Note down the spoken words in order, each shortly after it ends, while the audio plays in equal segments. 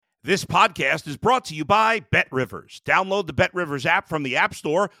This podcast is brought to you by BetRivers. Download the BetRivers app from the App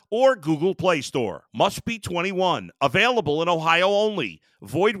Store or Google Play Store. Must be 21. Available in Ohio only.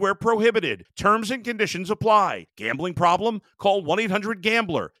 Void where prohibited. Terms and conditions apply. Gambling problem? Call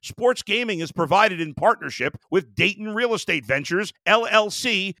 1-800-GAMBLER. Sports gaming is provided in partnership with Dayton Real Estate Ventures,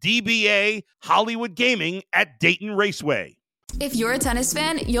 LLC, DBA, Hollywood Gaming at Dayton Raceway. If you're a tennis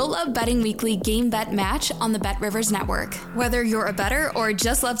fan, you'll love Betting Weekly Game Bet Match on the BetRivers Network. Whether you're a bettor or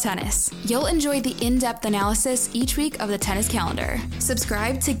just love tennis, you'll enjoy the in-depth analysis each week of the tennis calendar.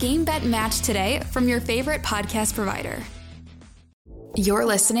 Subscribe to Game Bet Match today from your favorite podcast provider. You're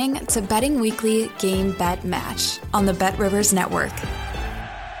listening to Betting Weekly Game Bet Match on the BetRivers Network.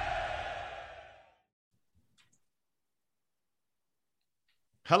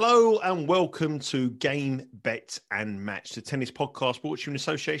 Hello and welcome to Game, Bet and Match, the tennis podcast brought to you in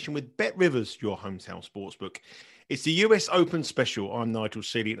association with BetRivers, your hometown sportsbook. It's the US Open special. I'm Nigel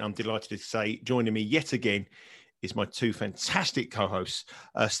Seeley and I'm delighted to say joining me yet again is my two fantastic co-hosts.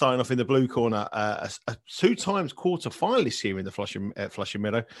 Starting off in the blue corner, a two times quarter finalist here in the Flushing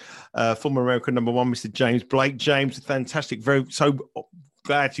Meadow. Former American number one, Mr. James Blake. James, fantastic. So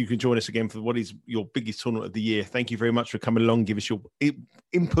glad you can join us again for what is your biggest tournament of the year. Thank you very much for coming along. Give us your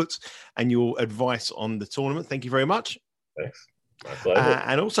inputs and your advice on the tournament. Thank you very much. Thanks. My pleasure.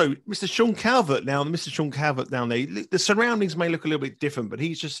 And also, Mr. Sean Calvert. Now, Mr. Sean Calvert down there, the surroundings may look a little bit different, but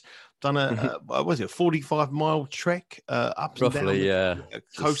he's just done a 45-mile trek up and down the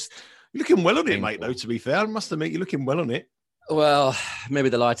coast. You're looking well on it, mate, though, to be fair. I must admit, you're looking well on it. Well, maybe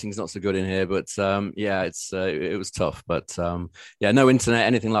the lighting's not so good in here, but it was tough. But no internet,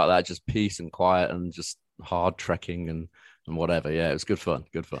 anything like that, just peace and quiet and just hard trekking and whatever. Yeah, it was good fun.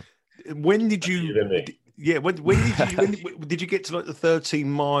 When did you? When did you get to like the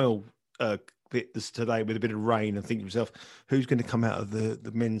 13-mile bit this today with a bit of rain and think to yourself, who's going to come out of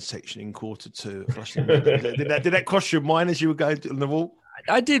the men's section in quarter two? did that cross your mind as you were going on the walk?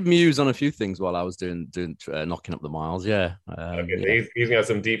 I did muse on a few things while I was doing knocking up the miles. Yeah. He's got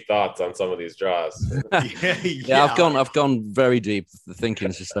some deep thoughts on some of these draws. I've gone very deep. The thinking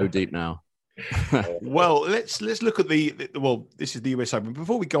is just so deep now. Well, let's look at this is the US Open.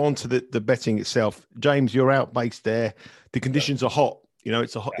 Before we go on to the betting itself, James, you're out based there. The conditions are hot. You know,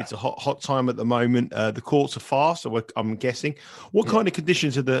 it's a hot time at the moment. The courts are fast, so I'm guessing. What kind of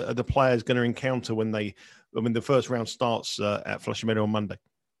conditions are the players going to encounter when the first round starts at Flushing Meadow on Monday?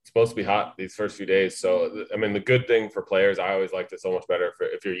 It's supposed to be hot these first few days. So, I mean, the good thing for players, I always liked it so much better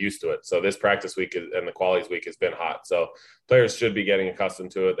if you're used to it. So this practice week and the qualies week has been hot. So players should be getting accustomed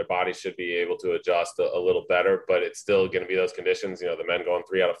to it. Their bodies should be able to adjust a little better, but it's still going to be those conditions. You know, the men going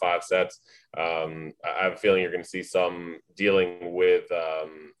 3 out of 5 sets. I have a feeling you're going to see some dealing with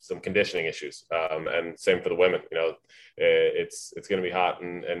some conditioning issues, and same for the women. You know, it's going to be hot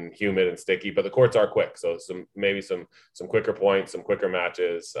and humid and sticky, but the courts are quick, so maybe some quicker points, some quicker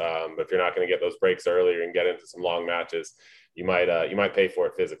matches. But if you're not going to get those breaks earlier and get into some long matches, you might pay for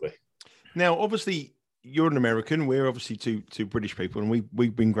it physically. Now, obviously, you're an American. We're obviously two British people, and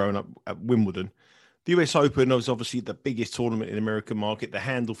we've been growing up at Wimbledon. The US Open is obviously the biggest tournament in the American market. The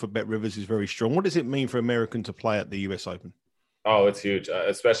handle for BetRivers is very strong. What does it mean for American to play at the US Open? Oh, it's huge,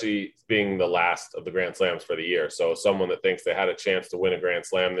 especially being the last of the Grand Slams for the year. So someone that thinks they had a chance to win a Grand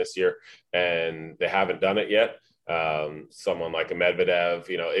Slam this year and they haven't done it yet, someone like a Medvedev,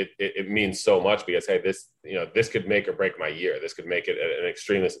 you know, it means so much because, hey, this could make or break my year. This could make it an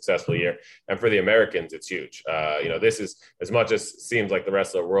extremely successful year. And for the Americans, it's huge. This is, as much as seems like the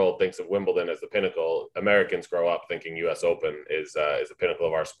rest of the world thinks of Wimbledon as the pinnacle, Americans grow up thinking US Open is the pinnacle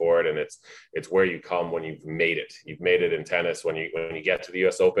of our sport. And it's where you come when you've made it. You've made it in tennis when you get to the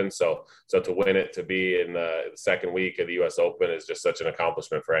US Open. So to win it, to be in the second week of the US Open is just such an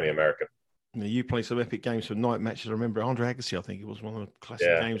accomplishment for any American. You play some epic games for night matches. I remember Andre Agassi, I think it was one of the classic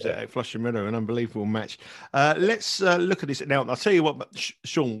games at Flushing Meadow, an unbelievable match. Let's look at this now. I'll tell you what,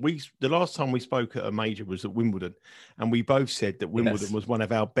 Sean, the last time we spoke at a major was at Wimbledon, and we both said that Wimbledon was one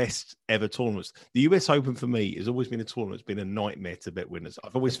of our best ever tournaments. The US Open for me has always been a tournament that's been a nightmare to bet winners.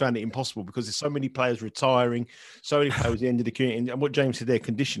 I've always found it impossible because there's so many players retiring, so many players at the end of the queue, and what James said there,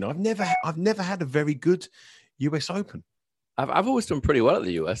 condition. I've never had a very good US Open. I've always done pretty well at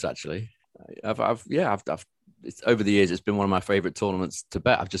the US actually. It's, over the years, it's been one of my favorite tournaments to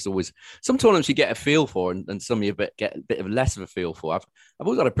bet. I've just always, some tournaments you get a feel for and some you get a bit of less of a feel for. I've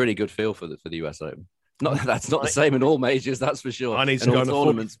always got a pretty good feel for the US Open. That's not the same in all majors, that's for sure. I need to go on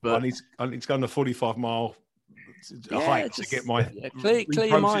tournaments, but I need to go on the 45-mile hike to get my clear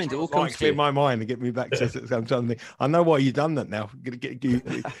your mind. It all comes clear my mind and get me back to something. I know why you've done that now.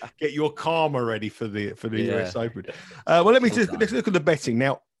 Get your karma ready for the US Open. Let's look at the betting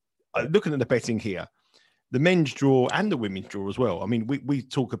now. looking at the betting here, the men's draw and the women's draw as well. I mean, we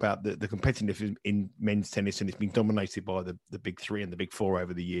talk about the competitiveness in men's tennis, and it's been dominated by the big three and the big four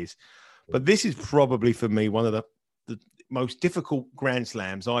over the years. But this is probably, for me, one of the most difficult Grand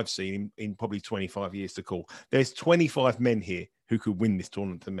Slams I've seen in probably 25 years to call. There's 25 men here who could win this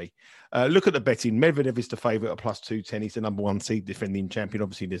tournament for me. Look at the betting. Medvedev is the favourite at +210. He's the number one seed, defending champion.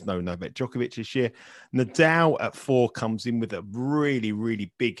 Obviously, there's no Novak Djokovic this year. Nadal at 4 comes in with a really,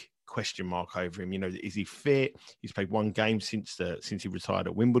 really big question mark over him. You know, is he fit? He's played one game since he retired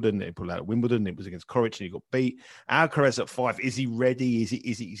at Wimbledon. He pulled out at Wimbledon. It was against Coric and he got beat. Alcaraz at 5. Is he ready? Is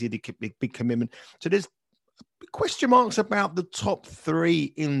he a big commitment? So there's question marks about the top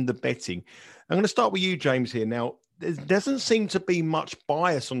 3 in the betting. I'm going to start with you, James, here. Now, there doesn't seem to be much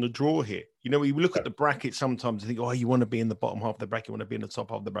bias on the draw here. You know, we look at the bracket sometimes and think, oh, you want to be in the bottom half of the bracket, you want to be in the top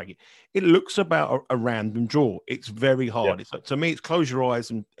half of the bracket. It looks about a random draw. It's very hard. Yeah. To me, it's close your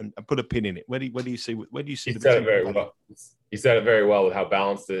eyes and put a pin in it. Where do you see you said it very well. You said it very well with how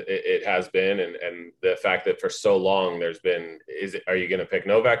balanced it has been, and the fact that for so long there's been, are you going to pick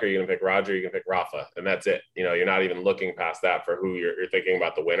Novak, or are you going to pick Roger, or are you going to pick Rafa? And that's it. You know, you're not even looking past that for who you're thinking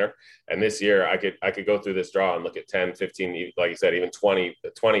about the winner. And this year I could go through this draw and look at 10, 15, like you said, even 20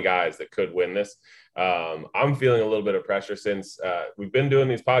 guys that could win this. I'm feeling a little bit of pressure since we've been doing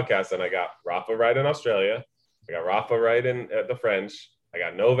these podcasts, and I got Rafa right in Australia. I got Rafa right in at the French. I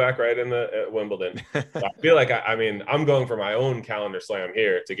got Novak right in at Wimbledon. So I feel like I'm going for my own calendar slam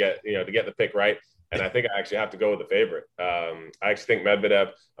here to get the pick right. And I think I actually have to go with the favorite. I actually think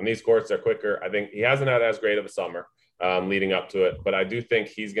Medvedev on these courts, they're quicker. I think he hasn't had as great of a summer leading up to it, but I do think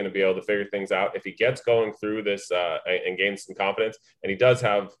he's going to be able to figure things out if he gets going through this and gains some confidence. And he does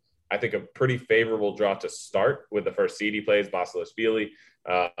have, I think, a pretty favorable draw to start with the first seed he plays, Basilashvili.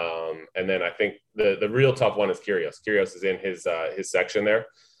 And then I think the real tough one is Kyrgios. Kyrgios is in his section there.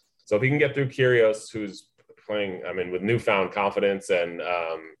 So if he can get through Kyrgios, who's playing, with newfound confidence and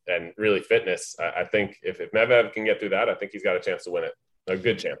really fitness, I think if Medvedev can get through that, I think he's got a chance to win it, a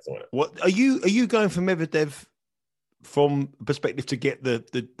good chance to win it. What are you going for Medvedev from perspective to get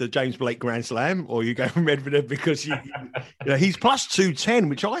the James Blake Grand Slam, or you go for Medvedev because you know, he's +210,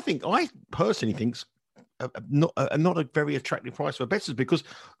 which I personally think's not a very attractive price for bettors, because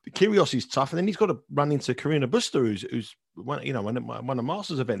Kyrgios is tough, and then he's got to run into Karina Buster, who's won a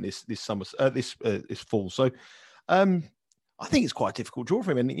Masters event this summer, this fall. So I think it's quite a difficult draw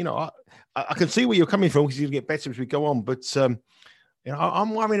for him, and I can see where you're coming from, because he's going to get better as we go on, but.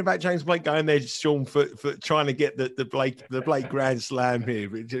 I'm worrying about James Blake going there, Sean, for trying to get the Blake Grand Slam here,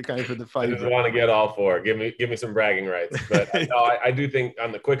 going for the favourite. I just want to get all 4. Give me some bragging rights. But no, I do think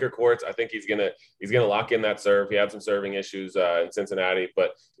on the quicker courts, I think he's gonna lock in that serve. He had some serving issues in Cincinnati,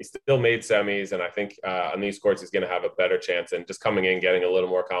 but he still made semis, and I think on these courts he's gonna have a better chance. And just coming in, getting a little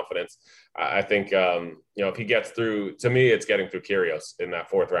more confidence. I think if he gets through, to me, it's getting through Kyrgios in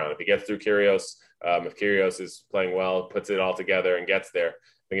that 4th round. If he gets through Kyrgios. If Kyrgios is playing well, puts it all together and gets there,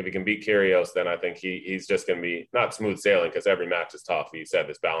 I think if he can beat Kyrgios, then I think he's just going to be not smooth sailing, because every match is tough. You said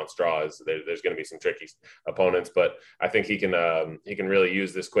this balanced draw is there's going to be some tricky opponents, but I think he can really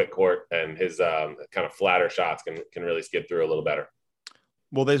use this quick court, and his kind of flatter shots can really skid through a little better.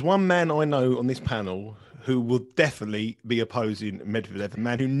 Well, there's one man I know on this panel who will definitely be opposing Medvedev, a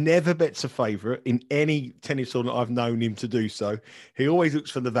man who never bets a favourite in any tennis tournament I've known him to do so. He always looks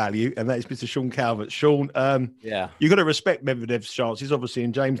for the value, and that is Mr. Sean Calvert. Sean, you've got to respect Medvedev's chances, obviously,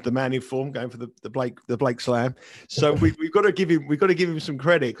 and James, the man in form, going for the Blake Slam. So we've got to give him some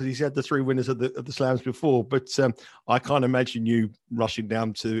credit, because he's had the 3 winners of the slams before. But I can't imagine you rushing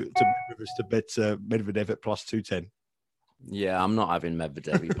down to bet Medvedev at +210. Yeah, I'm not having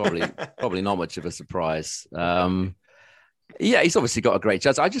Medvedev. He's probably not much of a surprise. He's obviously got a great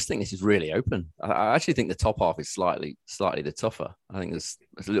chance. I just think this is really open. I actually think the top half is slightly the tougher. I think there's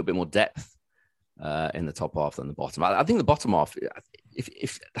a little bit more depth in the top half than the bottom. I think the bottom half.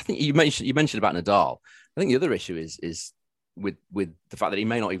 If I think you mentioned about Nadal. I think the other issue is with the fact that he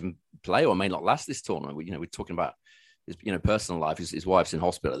may not even play or may not last this tournament. We're talking about his personal life. His wife's in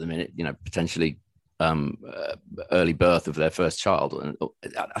hospital at the minute. Potentially. Early birth of their first child, and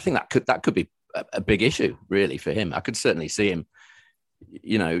I think that could be a big issue, really, for him. I could certainly see him.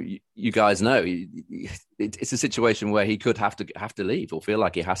 You guys know it's a situation where he could have to leave, or feel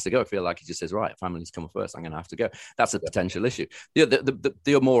like he has to go. Feel like he just says, "Right, family's come first. I'm going to have to go." That's a potential issue.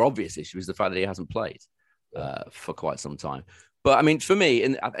 The more obvious issue is the fact that he hasn't played for quite some time. But for me,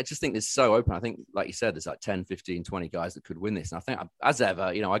 and I just think it's so open. I think, like you said, there's like 10, 15, 20 guys that could win this. And I think, as ever,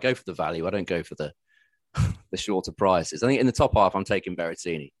 I go for the value. I don't go for the shorter prices. I think in the top half, I'm taking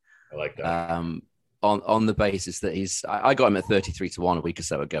Berrettini. I like that. on the basis that I got him at 33-1 a week or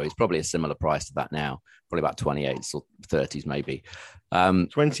so ago. He's probably a similar price to that now, probably about 28s or 30s maybe.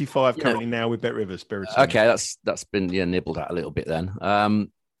 25 currently now with Bet Rivers. Okay, that's been nibbled at a little bit then. A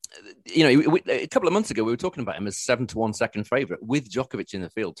couple of months ago we were talking about him as 7-1 second favourite with Djokovic in the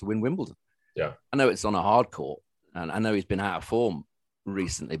field to win Wimbledon. Yeah, I know it's on a hard court, and I know he's been out of form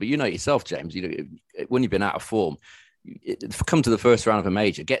recently, but you know yourself, James. When you've been out of form, come to the first round of a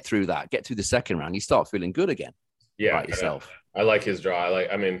major, get through the second round, you start feeling good again. Yeah, about yourself. I like his draw.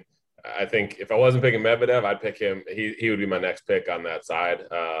 I think if I wasn't picking Medvedev, I'd pick him. He would be my next pick on that side.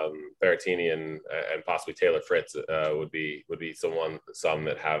 Berrettini and possibly Taylor Fritz would be some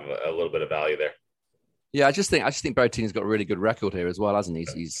that have a little bit of value there. Yeah, I just think Berrettini's got a really good record here as well, hasn't he?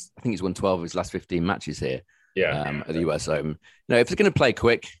 I think he's won 12 of his last 15 matches here. Yeah, at the US Open. If it's going to play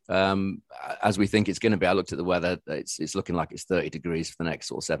quick, as we think it's going to be, I looked at the weather. It's looking like it's 30 degrees for the next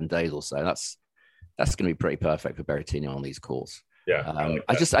sort of 7 days or so. That's going to be pretty perfect for Berrettini on these courts. Yeah,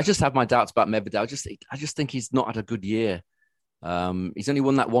 I just have my doubts about Medvedev. I just think he's not had a good year. He's only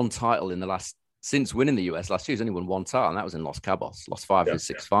won that one title since winning the US last year. He's only won one title, and that was in Los Cabos. Lost 5 of his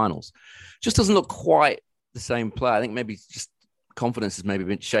 6 finals. Just doesn't look quite the same player. I think maybe just confidence has maybe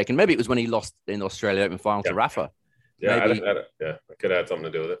been shaken. Maybe it was when he lost in the Australia Open final to Rafa. Yeah, it could have had something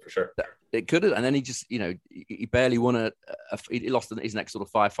to do with it for sure. It could have, and then he just, he barely won he lost his next sort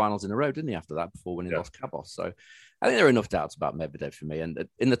of 5 finals in a row, didn't he? After that, before winning Los Cabos. So I think there are enough doubts about Medvedev for me. And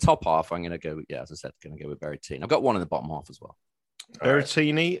in the top half, I'm going to go, as I said, going to go with Berrettini. I've got one in the bottom half as well.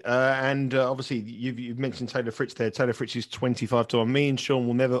 Berrettini, and obviously you've mentioned Taylor Fritz there. Taylor Fritz is 25-1. Me and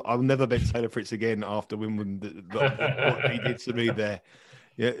Sean I'll never bet Taylor Fritz again after Wimbledon. What he did to me there.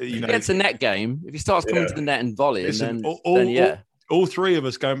 Yeah, if he gets a net game, if he starts coming to the net and volleying, then all three of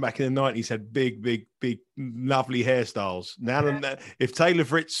us going back in the 90s had big, lovely hairstyles. Now, if Taylor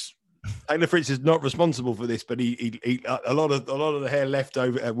Fritz is not responsible for this, but he a lot of the hair left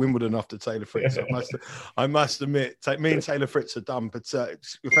over at Wimbledon after Taylor Fritz. I must admit, me and Taylor Fritz are done, but it's a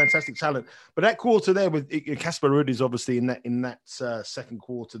fantastic talent. But that quarter there with Casper Ruud is obviously in that second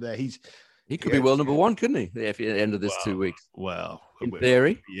quarter there. He could be world number one, couldn't he? If at the end of this 2 weeks. Well, in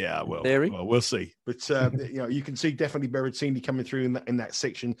theory, well, we'll see. But you can see definitely Berrettini coming through in that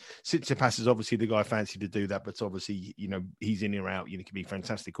section. Tsitsipas is obviously the guy I fancy to do that, but obviously he's in or out. It can be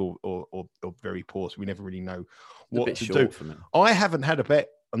fantastic or very poor. So we never really know what to do. For me. I haven't had a bet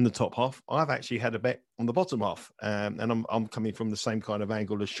on the top half. I've actually had a bet on the bottom half, and I'm coming from the same kind of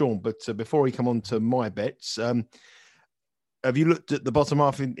angle as Sean. But before we come on to my bets. Have you looked at the bottom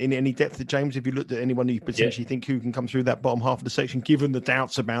half in any depth, James? Have you looked at anyone you potentially think who can come through that bottom half of the section, given the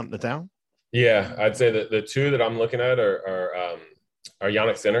doubts about Nadal? Yeah, I'd say that the two that I'm looking at are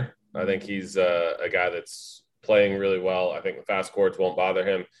Jannik Sinner. I think he's a guy that's playing really well. I think the fast courts won't bother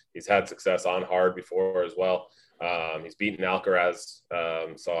him. He's had success on hard before as well. He's beaten Alcaraz,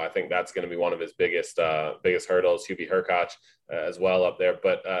 so I think that's going to be one of his biggest hurdles. Hubie Hurkacz as well up there.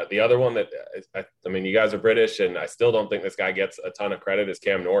 But the other one that I mean, you guys are British, and I still don't think this guy gets a ton of credit is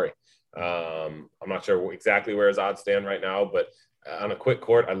Cam Norrie. I'm not sure exactly where his odds stand right now, but on a quick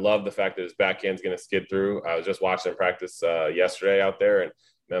court, I love the fact that his backhand's going to skid through. I was just watching him practice yesterday out there, and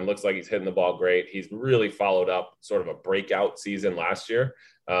man, looks like he's hitting the ball great. He's really followed up sort of a breakout season last year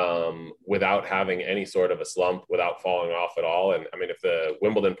without having any sort of a slump, without falling off at all. And I mean, if the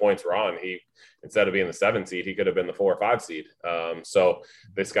Wimbledon points were on, he, instead of being the 7 seed, he could have been the 4 or 5 seed. So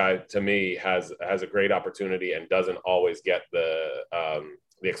this guy, to me, has a great opportunity and doesn't always get the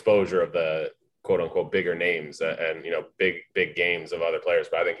exposure of the quote unquote bigger names and big games of other players.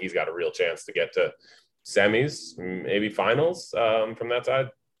 But I think he's got a real chance to get to semis, maybe finals from that side.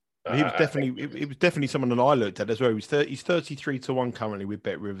 He was definitely someone that I looked at as well. He's 33-1 currently with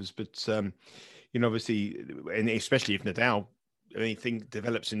Bet Rivers, but obviously, and especially if Nadal, anything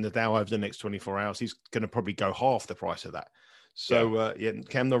develops in Nadal over the next 24 hours, he's going to probably go half the price of that. So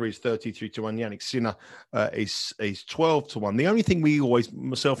Cam Norrie is 33-1. Jannik Sinner is 12-1. The only thing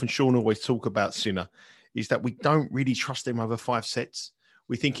myself and Sean always talk about Sinner is that we don't really trust him over 5 sets.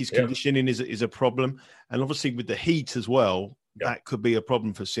 We think his conditioning is a problem, and obviously with the heat as well, that could be a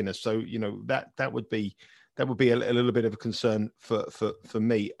problem for Sinner. So that would be a little bit of a concern for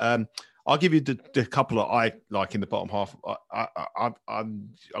me. I'll give you the couple that I like in the bottom half.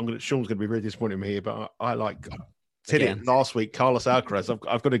 Sean's going to be very disappointed with me here, but I like. Said it last week, Carlos Alcaraz.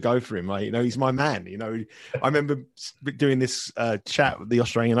 I've got to go for him. He's my man. I remember doing this chat with the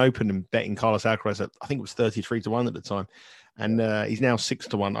Australian Open and betting Carlos Alcaraz at, I think it was 33-1 at the time, and he's now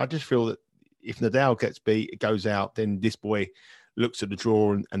 6-1. I just feel that if Nadal gets beat, it goes out, then this boy looks at the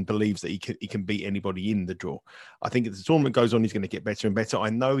draw and believes that he can beat anybody in the draw. I think as the tournament goes on, he's going to get better and better. I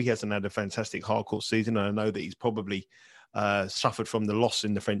know he hasn't had a fantastic hardcourt season, and I know that he's probably suffered from the loss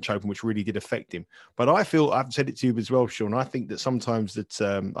in the French Open, which really did affect him. But I feel, I've said it to you as well, Sean, I think that sometimes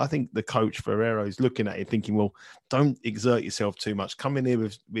that I think the coach Ferrero is looking at it thinking, well, don't exert yourself too much. Come in here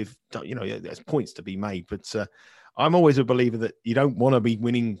with there's points to be made. But I'm always a believer that you don't want to be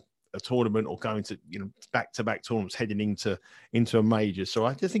winning a tournament or going to back-to-back tournaments heading into a major. So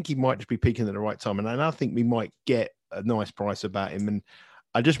I just think he might just be peaking at the right time, and I think we might get a nice price about him. And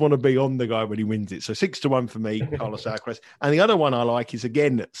I just want to be on the guy when he wins it. So 6-1 for me, Carlos Alcaraz. And the other one I like is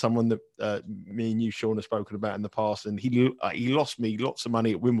again someone that me and you, Sean, have spoken about in the past, and he lost me lots of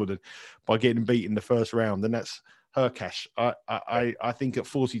money at Wimbledon by getting beat in the first round, and that's Hurkacz. I think at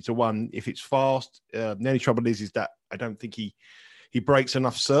 40-1, if it's fast, the only trouble is that I don't think he breaks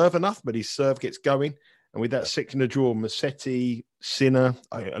serve enough, but his serve gets going. And with that six in the draw, Musetti, Sinner,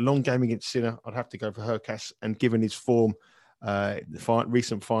 a long game against Sinner, I'd have to go for Hurkacz. And given his form,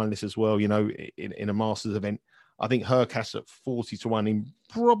 recent finalist as well, in a Masters event, I think Hurkacz at 40-1 in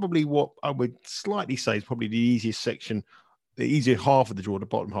probably what I would slightly say is probably the easiest section, the easier half of the draw, the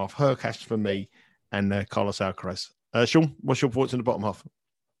bottom half. Hurkacz for me and Carlos Alcaraz. Sean, what's your thoughts in the bottom half?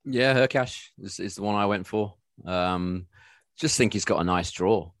 Yeah, Hurkacz is the one I went for. Just think he's got a nice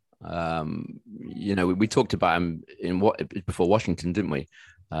draw. We talked about him before Washington, didn't we?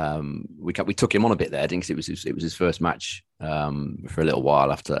 We took him on a bit there, didn't we? It was his first match for a little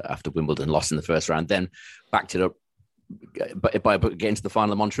while after Wimbledon, lost in the first round, then backed it up by getting to the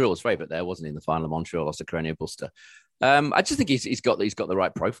final of Montreal. His favourite there, wasn't he? In the final of Montreal, lost to Carreño Busta. I just think he's got the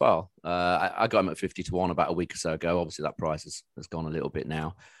right profile. I got him at 50-1 about a week or so ago. Obviously, that price has gone a little bit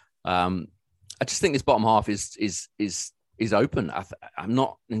now. I just think this bottom half is open. I'm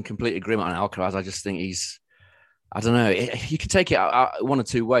not in complete agreement on Alcaraz. I just think I don't know. You can take it out one or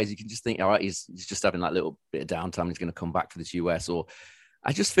two ways. You can just think, all right, he's just having that little bit of downtime. He's going to come back for this US. Or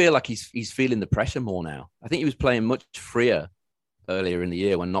I just feel like he's feeling the pressure more now. I think he was playing much freer earlier in the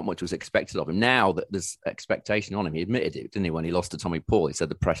year when not much was expected of him. Now that there's expectation on him, he admitted it, didn't he? When he lost to Tommy Paul, he said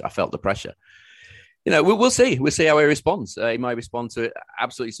the pressure. I felt the pressure. We'll see. We'll see how he responds. He might respond to it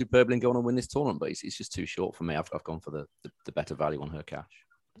absolutely superbly and go on and win this tournament, but it's just too short for me. I've gone for the better value on Hurkacz.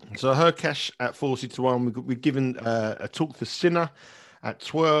 So Hurkacz at 40-1. We've given a talk for Sinner at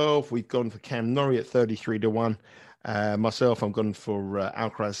 12. We've gone for Cam Norrie at 33-1. Myself, I'm gone for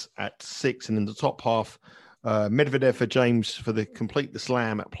Alcaraz at 6. And in the top half, Medvedev for James for the complete the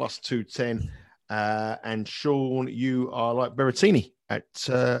slam at plus 210. And Sean, you are like Berrettini at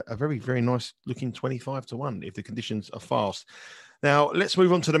a very, very nice looking 25-1 if the conditions are fast. Now, let's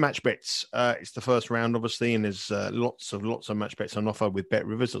move on to the match bets. It's the first round, obviously, and there's lots of match bets on offer with Bet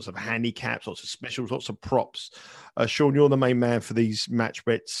Rivers, lots of handicaps, lots of specials, lots of props. Sean, you're the main man for these match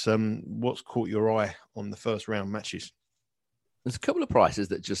bets. What's caught your eye on the first round matches? There's a couple of prices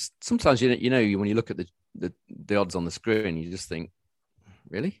that just sometimes, when you look at the odds on the screen, you just think,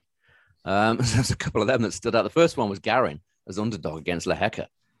 really? There's a couple of them that stood out. The first one was Garin as underdog against Lehecka.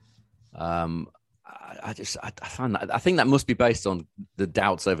 I find that I think that must be based on the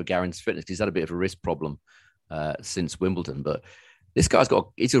doubts over Garin's fitness. He's had a bit of a wrist problem since Wimbledon, but this guy's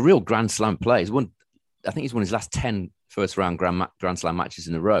he's a real Grand Slam player. I think he's won his last 10 first round Grand Slam matches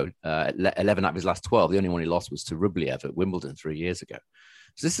in a row. 11 out of his last 12. The only one he lost was to Rublev at Wimbledon 3 years ago.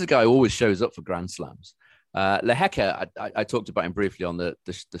 So this is a guy who always shows up for Grand Slams. Lehecka, I talked about him briefly on the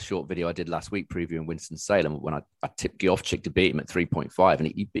short video I did last week previewing Winston-Salem when I tipped Giofchik to beat him at 3.5, and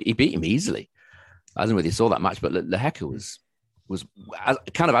he beat him easily. I don't know whether you saw that match, but Lehecka was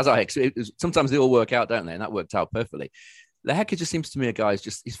kind of as I expected. Sometimes they all work out, don't they? And that worked out perfectly. Lehecka just seems to me a guy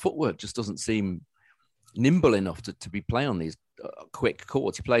who's his footwork just doesn't seem nimble enough to be playing on these quick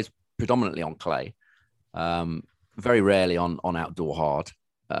courts. He plays predominantly on clay, very rarely on outdoor hard.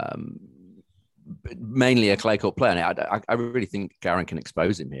 Mainly a clay court player. And I really think Garin can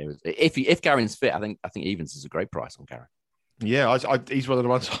expose him here. If Garin's fit, I think Evans is a great price on Garin. Yeah, he's one of the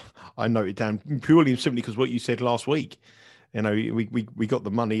ones I noted down purely and simply because what you said last week. We got the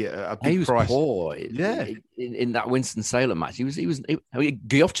money at a big price. He was poor. Yeah, in that Winston-Salem match,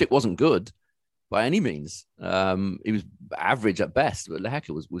 Giofchik wasn't good by any means. He was average at best, but Lehecka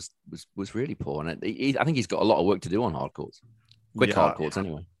was really poor, and I think he's got a lot of work to do on hard courts, hard courts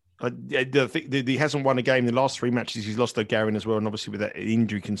anyway. He hasn't won a game. The last 3 matches he's lost to Garin as well, and obviously with that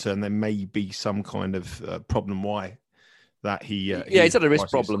injury concern, there may be some kind of problem why. That he's had a wrist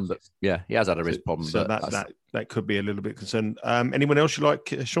problem, but he has had a wrist problem. So that could be a little bit concerned. Anyone else you like,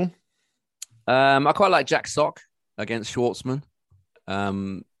 Sean? I quite like Jack Sock against Schwartzman.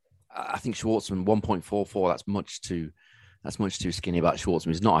 I think Schwartzman 1.44. That's much too that's much too skinny about Schwartzman.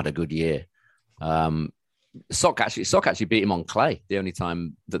 He's not had a good year. Sock actually beat him on clay the only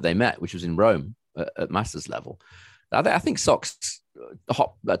time that they met, which was in Rome at Masters level. I think Sock's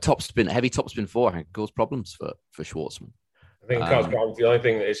heavy topspin forehand caused problems for Schwartzman. I think it caused problems. The only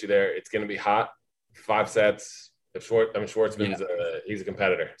thing, the issue there, it's going to be hot. 5 sets. If Schwartzman's he's a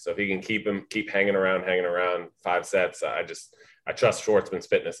competitor, so if he can keep hanging around 5 sets, I trust Schwartzman's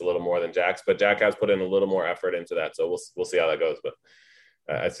fitness a little more than Jack's. But Jack has put in a little more effort into that, so we'll see how that goes. But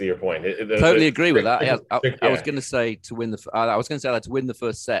I see your point. Totally agree with that. Yeah, I was going to say to win to win the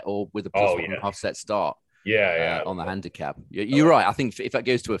first set or with a plus 1.5 set start. On the handicap. You're right. I think if that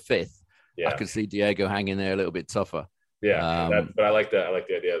goes to a 5th, I could see Diego hanging there a little bit tougher. Yeah, but I like that. I like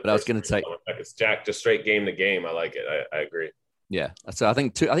the idea. But I was going to take it's Jack just straight game to game. I like it. I agree. Yeah, so I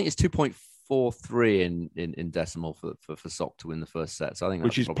think it's 2.43 in decimal for Sock to win the first set. So I think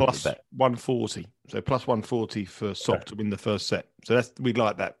which is plus 140. So plus 140 for Sock to win the first set. So we'd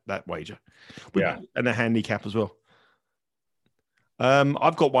like that wager. And a handicap as well.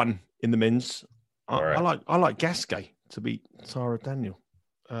 I've got one in the men's. I like Gasquet to beat Tara Daniel.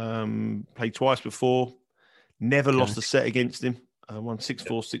 Played twice before. Never lost a set against him. Won 6-4,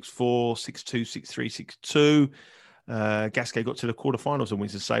 6-4, 6-2, 6-3, 6-2. Gasquet got to the quarterfinals and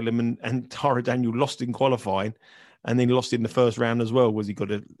wins to Salem, and Tara Daniel lost in qualifying, and then lost in the first round as well. Was he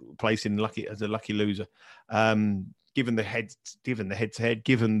got a place in as a lucky loser? Given the head-to-head,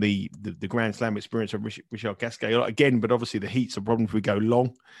 given the Grand Slam experience of Richard Gasquet again, but obviously the heat's a problem if we go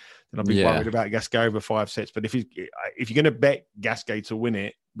long. Then I'll be worried about Gasquet over 5 sets. But if you're going to bet Gasquet to win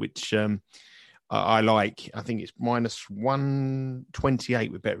it, which I like, I think it's minus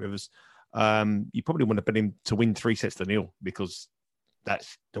 128 with Bet Rivers. You probably want to bet him to win 3-0 because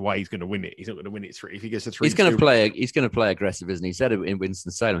that's the way he's going to win it. He's not going to win it 3. If he gets a 3, he's going to play aggressive, isn't he? He said it in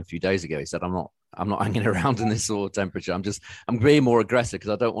Winston-Salem a few days ago. He said, "I'm not hanging around in this sort of temperature. I'm being more aggressive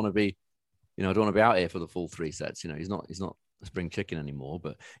because I don't want to be, I don't want to be out here for the full 3 sets. He's not a spring chicken anymore,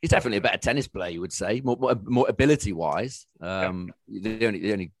 but he's definitely a better tennis player, you would say, more ability wise. The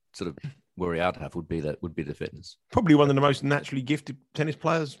only sort of worry I'd have would be the fitness. Probably one of the most naturally gifted tennis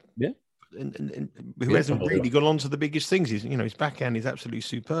players. Yeah. And who hasn't really gone on to the biggest things. His backhand is absolutely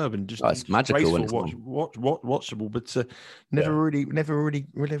superb and just it's magical, graceful, watchable, but never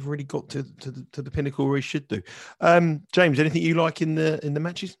really got to the pinnacle where he should do. James, anything you like in the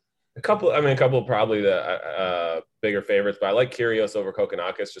matches? A couple probably the bigger favorites, but I like Kyrgios over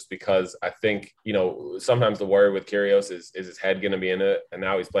Kokkinakis just because I think, sometimes the worry with Kyrgios is his head going to be in it, and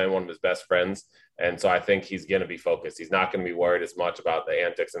now he's playing one of his best friends. And so I think he's going to be focused. He's not going to be worried as much about the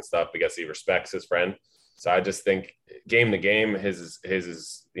antics and stuff because he respects his friend. So I just think game to game, his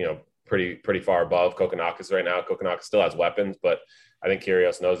is pretty far above Kokkinakis right now. Kokkinakis still has weapons, but I think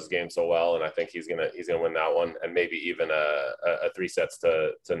Kyrgios knows his game so well, and I think he's gonna win that one, and maybe even a 3 sets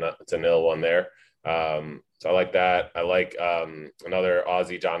to 0 one there. So I like that. I like another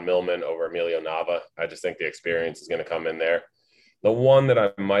Aussie, John Millman over Emilio Nava. I just think the experience is going to come in there. The one that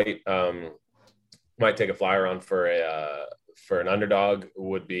I might take a flyer on for an underdog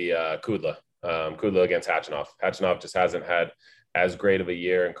would be Kudla. Kudla against Khachanov. Khachanov just hasn't had as great of a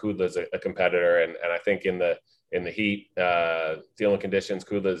year, and Kudla's a competitor, and I think in the heat, dealing conditions,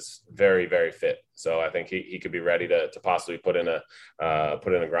 Kudla's very, very fit. So I think he could be ready to possibly put in a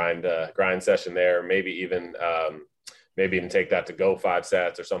grind session there. Maybe even take that to go 5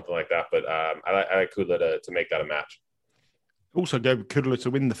 sets or something like that. But I like Kudla to make that a match. Also go with Kudla to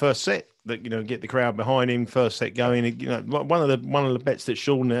win the first set. That get the crowd behind him. First set going. One of the bets that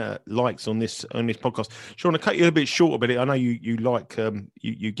Sean likes on this podcast. Sean, I cut you a bit short about it. I know you like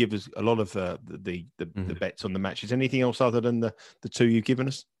you give us a lot of the bets on the matches. Anything else other than the 2 you've given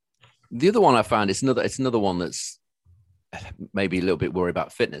us? The other one I found it's another one that's maybe a little bit worried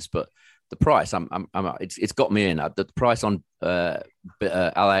about fitness, but the price it's got me in. The price on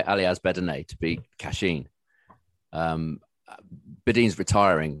Alias Bedene to beat Cashin. Bedin's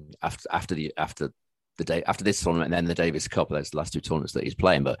retiring after this tournament and then the Davis Cup. That's the last 2 tournaments that he's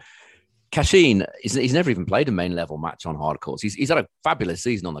playing. But Cashin, he's never even played a main level match on hard courts. He's had a fabulous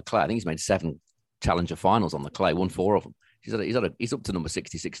season on the clay. I think he's made 7 challenger finals on the clay, won 4 of them. He's up to number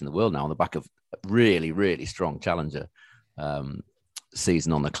 66 in the world now on the back of a really, really strong challenger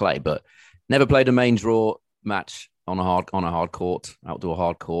season on the clay, but never played a main draw match on a hard court, outdoor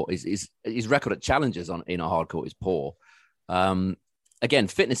hard court. His record at challengers in a hard court is poor. Again,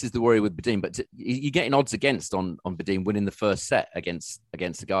 fitness is the worry with Bedin, but you're getting odds against on Bedin winning the first set against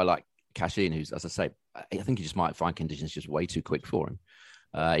a guy like Cashin, who's, as I say, I think he just might find conditions just way too quick for him.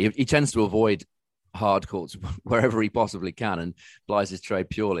 He tends to avoid hard courts wherever he possibly can and plies his trade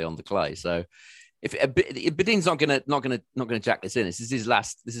purely on the clay. So if Badin's not gonna jack this in, this is his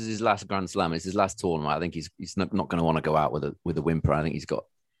last Grand Slam. It's his last tournament. I think he's not going to want to go out with a whimper. I think he's got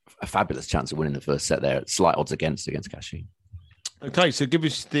a fabulous chance of winning the first set there. Slight odds against Cashin. Okay, so give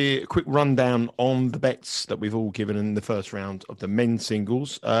us the quick rundown on the bets that we've all given in the first round of the men's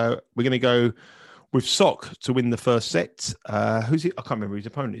singles. We're going to go with Sock to win the first set. Who's it? I can't remember who his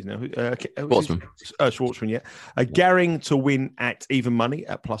opponent is now. Schwartzman. Schwartzman, yeah. Garing to win at even money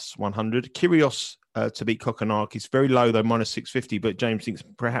at plus 100. Kyrgios to beat Kokkinakis. Very low, though, minus 650. But James thinks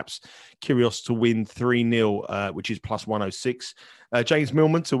perhaps Kyrgios to win 3-0, which is plus 106. James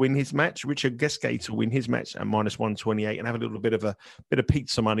Millman to win his match. Richard Gasquet to win his match at minus 128 and have a little bit of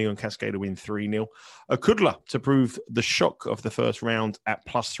pizza money on Gasquet to win 3-0. Kudla to prove the shock of the first round at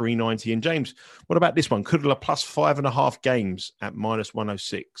plus 390. And James, what about this one? Kudla plus 5.5 games at minus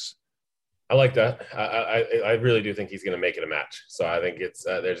 106. I like that. I really do think he's going to make it a match. So I think it's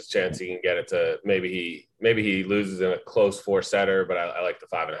there's a chance he can get it to maybe he loses in a close 4-setter, but I like the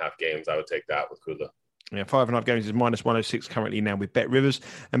 5.5 games. I would take that with Kudla. Yeah, 5.5 games is minus 106 currently now with Bet Rivers.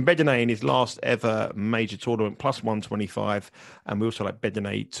 And Bedene in his last ever major tournament, plus 125. And we also like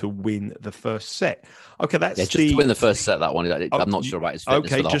Bedene to win the first set. Okay, that's just to win the first set, that one. I'm not sure about his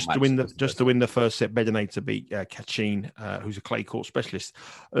fitness. Okay, just to win the first set, Bedene to beat Kachin, who's a clay court specialist.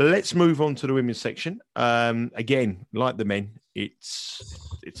 Let's move on to the women's section. Again, like the men, it's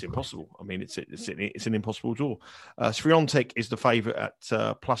impossible. I mean, it's an impossible draw. Swiatek is the favourite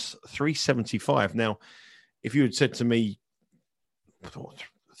at plus 375. Now, if you had said to me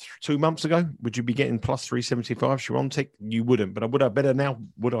 2 months ago, would you be getting plus 375 Swiatek? You wouldn't, but I would have better now.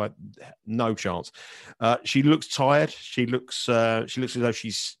 Would I? No chance. She looks tired. She looks as though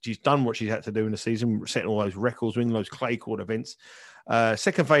she's done what she's had to do in the season, setting all those records, winning those clay court events.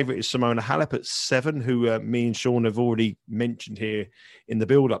 Second favourite is Simona Halep at 7, who me and Sean have already mentioned here in the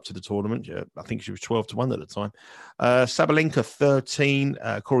build-up to the tournament. I think she was 12-1 at the time. Sabalenka 13,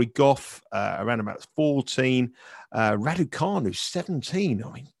 Corey Goff around about 14, Raducanu 17.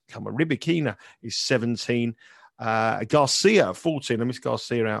 I mean, come on, Rybakina is 17, Garcia 14. I miss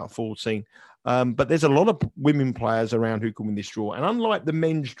Garcia out at 14. But there's a lot of women players around who can win this draw. And unlike the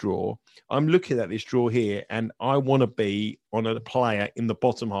men's draw, I'm looking at this draw here and I want to be on a player in the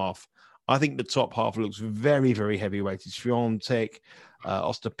bottom half. I think the top half looks very, very heavyweighted. Swiatek,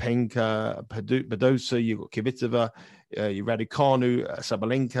 Ostapenko, Badosa, you've got Kvitova, Raducanu,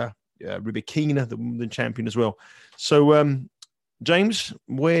 Sabalenka, Rybakina, the champion as well. So, James,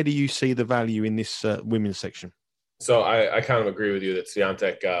 where do you see the value in this women's section? So I kind of agree with you that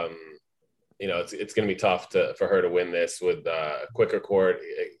Swiatek, it's going to be tough for her to win this with quicker court.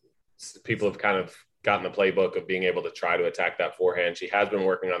 People have kind of gotten the playbook of being able to try to attack that forehand. She has been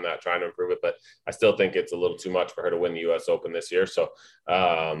working on that, trying to improve it, but I still think it's a little too much for her to win the U.S. Open this year. So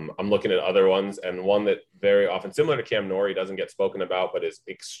I'm looking at other ones, and one that very often, similar to Cam Norrie, doesn't get spoken about, but is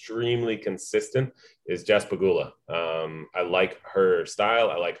extremely consistent, is Jess Pegula. I like her style.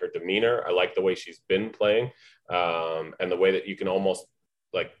 I like her demeanor. I like the way she's been playing, and the way that you can almost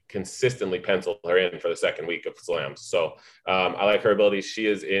consistently pencil her in for the second week of slams. So I like her ability. She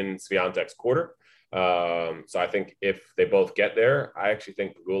is in Swiatek's quarter. So I think if they both get there, I actually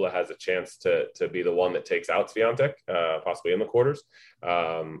think Pegula has a chance to be the one that takes out Swiatek, possibly in the quarters.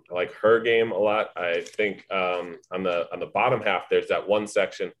 I like her game a lot. I think on the bottom half, there's that one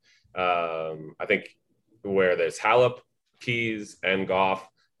section, I think, where there's Halep, Keys, and Goff.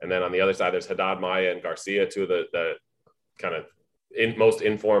 And then on the other side, there's Haddad Maia and Garcia, two of the kind of most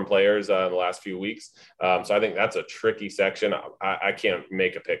informed players in the last few weeks. So I think that's a tricky section. I can't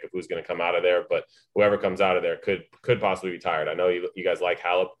make a pick of who's going to come out of there, but whoever comes out of there could possibly be tired. I know you guys like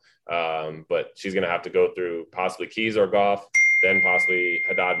Halep, but she's going to have to go through possibly Keys or Goff, then possibly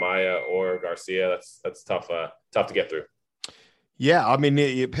Haddad Maia or Garcia. That's tough to get through. Yeah, I mean,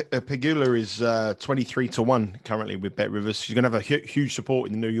 Pegula is 23-1 currently with Bet Rivers. She's going to have a huge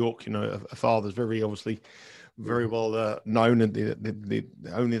support in New York. You know, her father's very well known, and the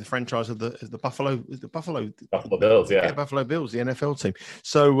owner of the franchise of the Buffalo Bills, yeah, Buffalo Bills, the NFL team.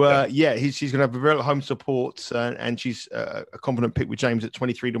 So she's going to have a very home support, and she's a confident pick with James at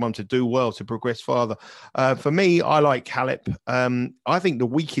 23-1 to do well, to progress farther. For me, I like Halep. I think the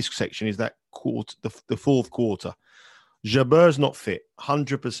weakest section is that quarter, the fourth quarter. Jabert's not fit.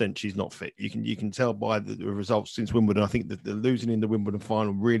 100% she's not fit. You can tell by the results since Wimbledon. I think that the losing in the Wimbledon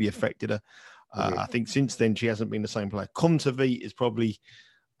final really affected her. I think since then she hasn't been the same player. Kontaveit is probably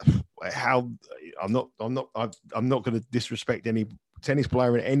how I'm not going to disrespect any tennis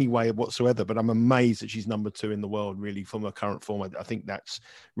player in any way whatsoever, but I'm amazed that she's number 2 in the world, really, from her current form. I think that's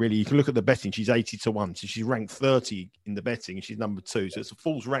really, you can look at the betting, she's 80-1, so she's ranked 30 in the betting, and she's number 2, so it's a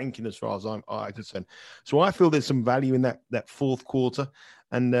false ranking as far as I'm concerned. So I feel there's some value in that fourth quarter,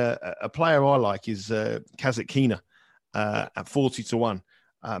 and a player I like is Kazatkina at 40-1.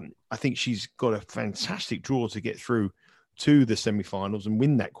 I think she's got a fantastic draw to get through to the semi-finals and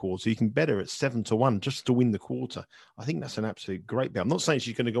win that quarter. You can bet her at 7-1 just to win the quarter. I think that's an absolute great bet. I'm not saying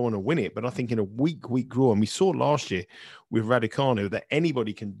she's going to go on and win it, but I think in a weak draw, and we saw last year with Raducanu that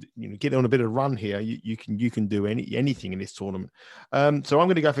anybody can, get on a bit of run here. You can do anything in this tournament. So I'm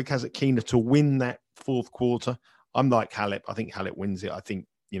going to go for Kazatkina to win that fourth quarter. I'm like Halep. I think Halep wins it. I think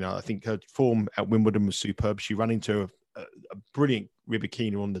her form at Wimbledon was superb. She ran into a brilliant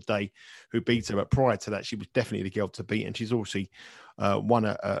Rybakina on the day who beat her, but prior to that she was definitely the girl to beat, and she's obviously won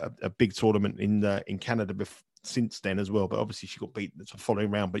a big tournament in Canada since then as well, but obviously she got beaten the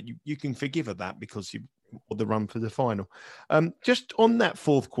following round, but you can forgive her that because you won the run for the final. Just on that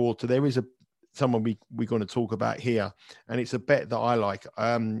fourth quarter, there is someone we're going to talk about here, and it's a bet that I like.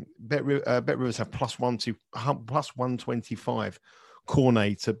 Bet Rivers have plus 125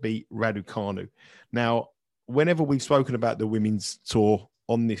 Cornet to beat Raducanu. Now, whenever we've spoken about the women's tour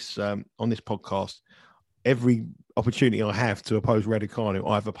on this podcast, every opportunity I have to oppose Raducanu,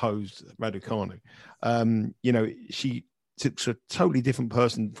 I've opposed Raducanu. She's a totally different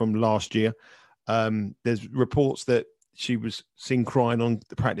person from last year. There's reports that she was seen crying on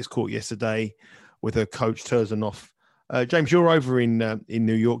the practice court yesterday with her coach Tursunov. James, you're over in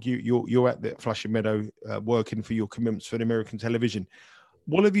New York. You're at the Flushing Meadow working for your commitments for the American television.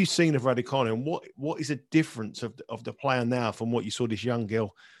 What have you seen of Raducanu, and what is the difference of the player now from what you saw this young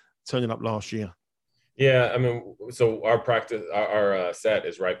girl turning up last year? Yeah, I mean, so our set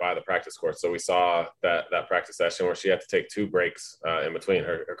is right by the practice court. So we saw that practice session where she had to take 2 breaks in between.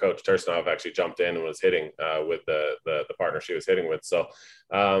 Her coach Tursunov actually jumped in and was hitting with the partner she was hitting with. So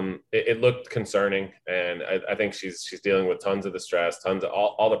it looked concerning, and I think she's dealing with tons of the stress, tons of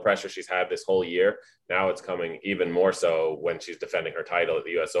all the pressure she's had this whole year. Now it's coming even more so when she's defending her title at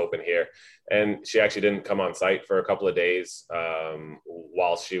the U.S. Open here. And she actually didn't come on site for a couple of days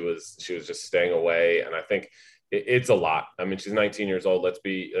while she was just staying away. And I think it's a lot. I mean, she's 19 years old. Let's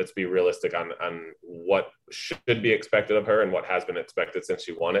be realistic on what should be expected of her and what has been expected since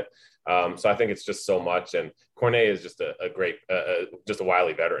she won it. So I think it's just so much. And Cornet is just a great, just a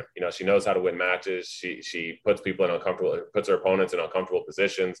wily veteran. She knows how to win matches. She puts her opponents in uncomfortable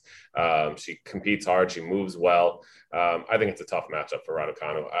positions. She competes hard. She moves well. I think it's a tough matchup for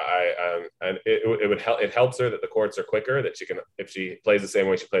Raducanu. And it helps her that the courts are quicker, that she can, if she plays the same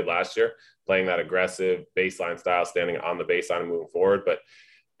way she played last year, playing that aggressive baseline style, standing on the baseline and moving forward. But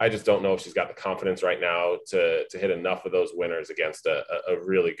I just don't know if she's got the confidence right now to hit enough of those winners against a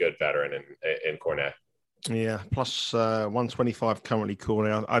really good veteran in Cornet. Yeah, plus 125 currently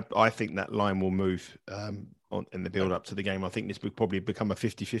Cornet. I think that line will move in the build up to the game. I think this would probably become a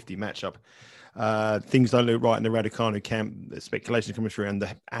 50-50 matchup. Things don't look right in the Raducanu camp. The speculation coming through and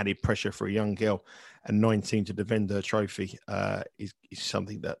the added pressure for a young girl and 19 to defend her trophy is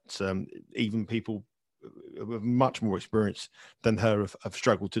something that even people with much more experience than her have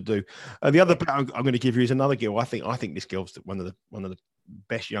struggled to do. The other bet I'm going to give you is another girl. I think this girl's one of the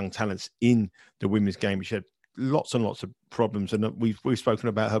best young talents in the women's game. She had lots and lots of problems, and we've spoken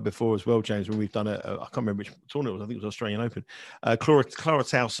about her before as well, James, when we've done I can't remember which tournament it was. I think it was Australian Open. Clara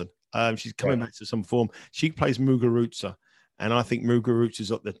Towson. She's coming back to some form. She plays Muguruza, and I think Muguruza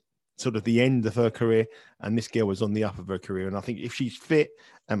is at the sort of the end of her career, and this girl was on the up of her career. And I think if she's fit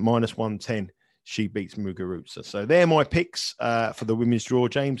at minus 110, she beats Muguruza. So they're my picks for the women's draw.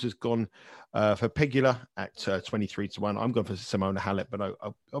 James has gone for Pegula at 23-1. I'm going for Simona Halep, but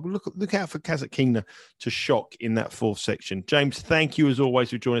I'll look out for Kazatkina to shock in that fourth section. James, thank you as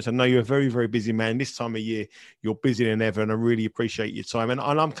always for joining us. I know you're a very, very busy man. This time of year, you're busier than ever, and I really appreciate your time. And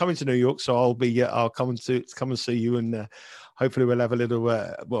I'm coming to New York, so I'll come and see you, and hopefully we'll have a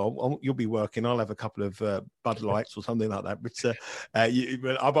little, you'll be working. I'll have a couple of Bud Lights or something like that.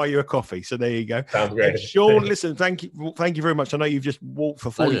 But I'll buy you a coffee. So there you go. Sounds great. Sean, listen, thank you very much. I know you've just walked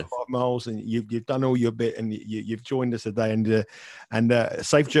for 45 miles and you've done all your bit, and you've joined us today, and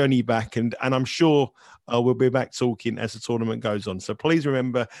safe journey back. And I'm sure we'll be back talking as the tournament goes on. So please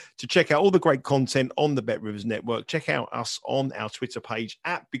remember to check out all the great content on the Bet Rivers Network. Check out us on our Twitter page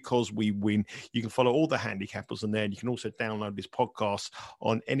at Because We Win. You can follow all the handicappers on there, and you can also download this podcast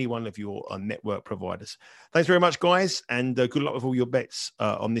on any one of your network providers. Thanks very much, guys, and good luck with all your bets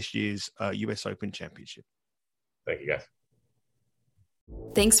on this year's US Open Championship. Thank you, guys.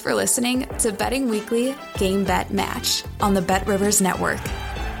 Thanks for listening to Betting Weekly Game Bet Match on the Bet Rivers Network.